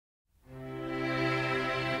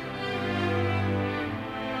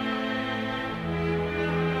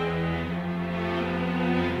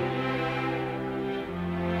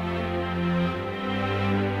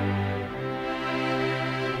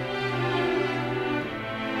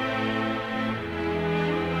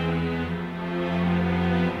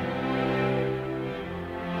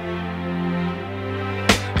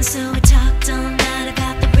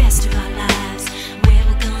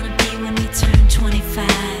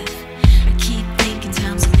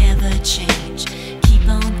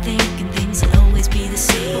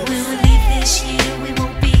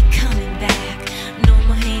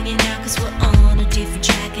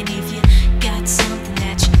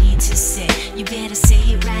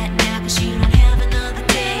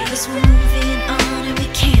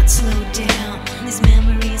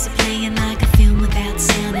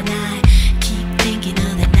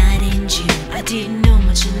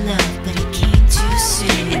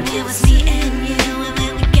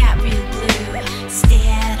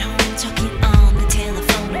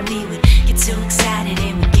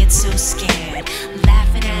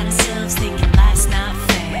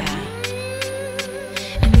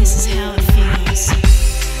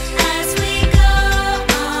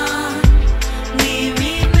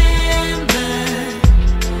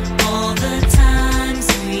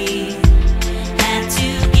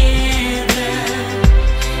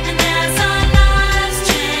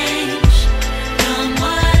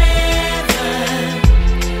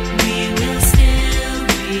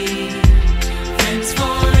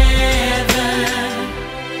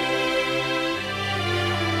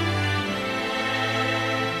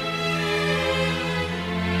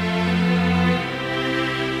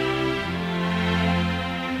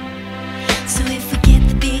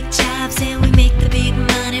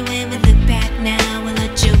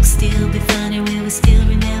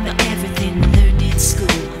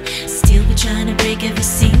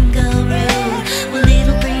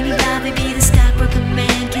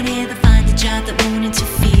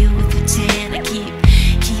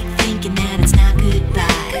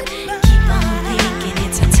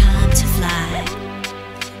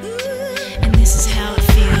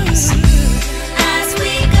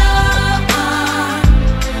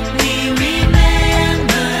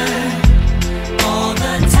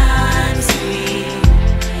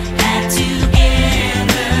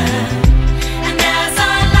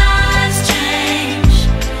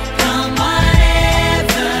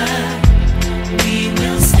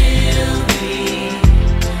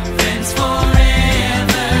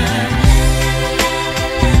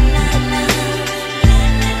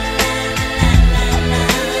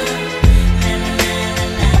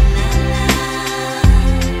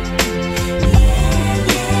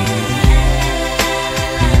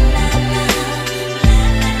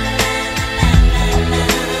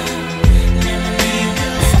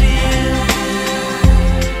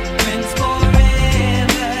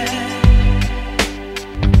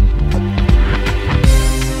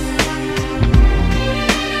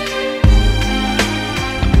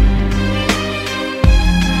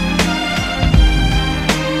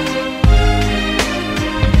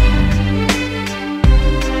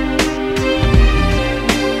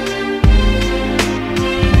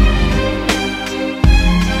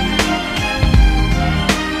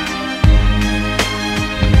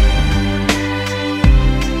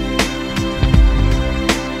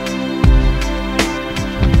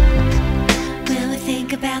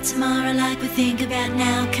tomorrow like we think about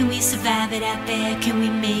now? Can we survive it out there? Can we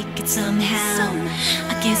make it somehow?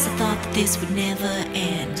 I guess I thought that this would never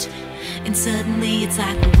end, and suddenly it's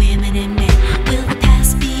like we're women and men. Will the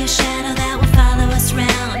past be a shadow that will follow us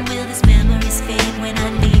round? Will these memories fade when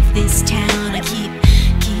I leave this town? I keep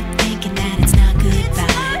thinking that it's not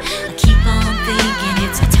goodbye. I keep on thinking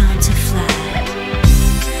it's our time to fly.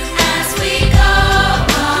 As we go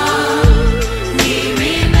on, we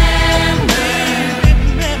remember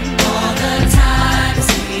all the times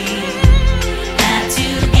we had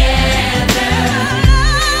together.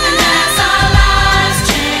 And as our lives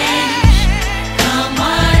change, come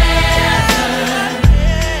whatever,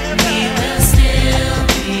 we will still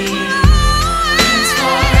be friends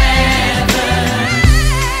forever.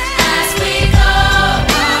 As we go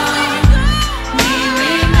on, we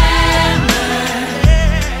remember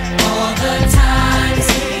all the times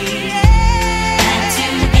we had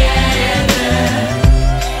together.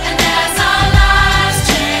 And as our lives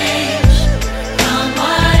change, come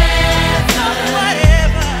whatever,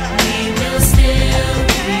 we will still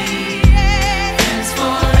be friends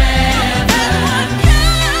forever.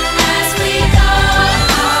 As we go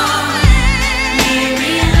on, we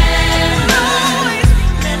remember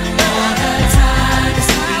all the times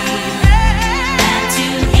we had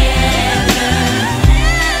together.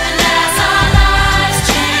 And as our lives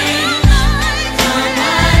change, come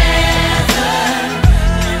whatever,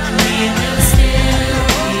 we will still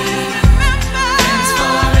be friends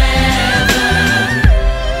forever.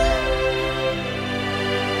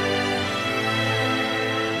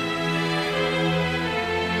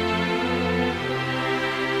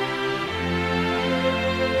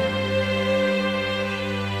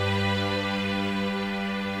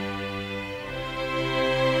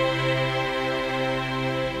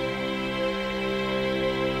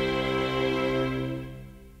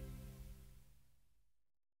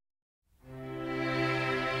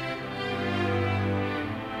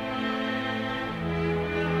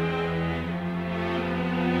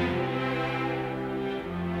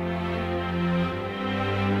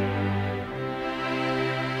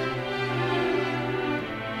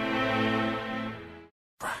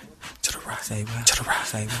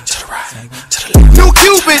 New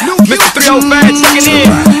Cupid, Mr. 305 checking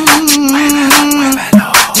in.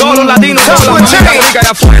 Todos los latinos, todos los chicas allá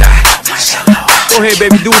afuera. Go ahead,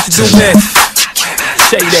 baby, do what you do best.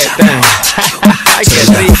 Shake that thing. I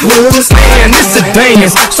can't understand. This a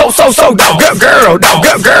dance. So dog, girl,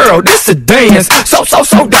 this a dance. So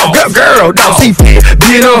dog, girl, dog. See,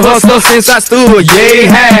 been a hustler since I stood,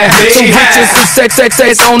 yeah, high. So bitches some sex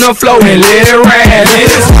on the floor and let it ride.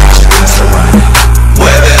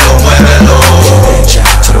 Muévelo, muévelo.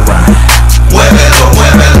 To the right. Muévelo,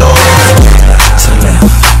 muévelo. To the left.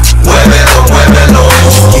 Muévelo, muévelo.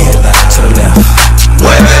 To the left.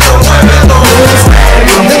 Muévelo, muévelo.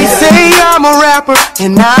 They say I'm a rapper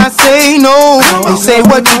and I say no. They say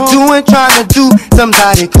what you doing, trying to do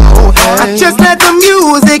somebody cold. I just let the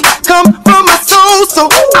music come from my soul, so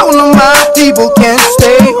all of my people can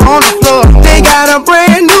stay on the floor. They got a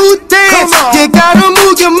brand new dance. You gotta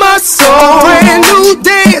move your muscle. Brand new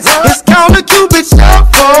dance. It's called a Cupid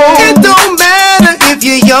Shuffle. It don't matter if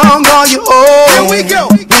you're young or you're old. Here we go.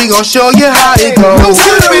 We gon' show you how it goes.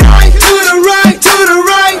 To the right, to the right, to the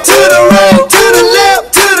right, to the right, to the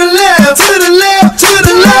left, to the left, to the left, to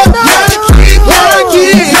the left.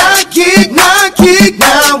 Now kick,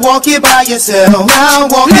 now walk it by yourself. Now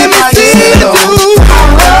walk it by yourself.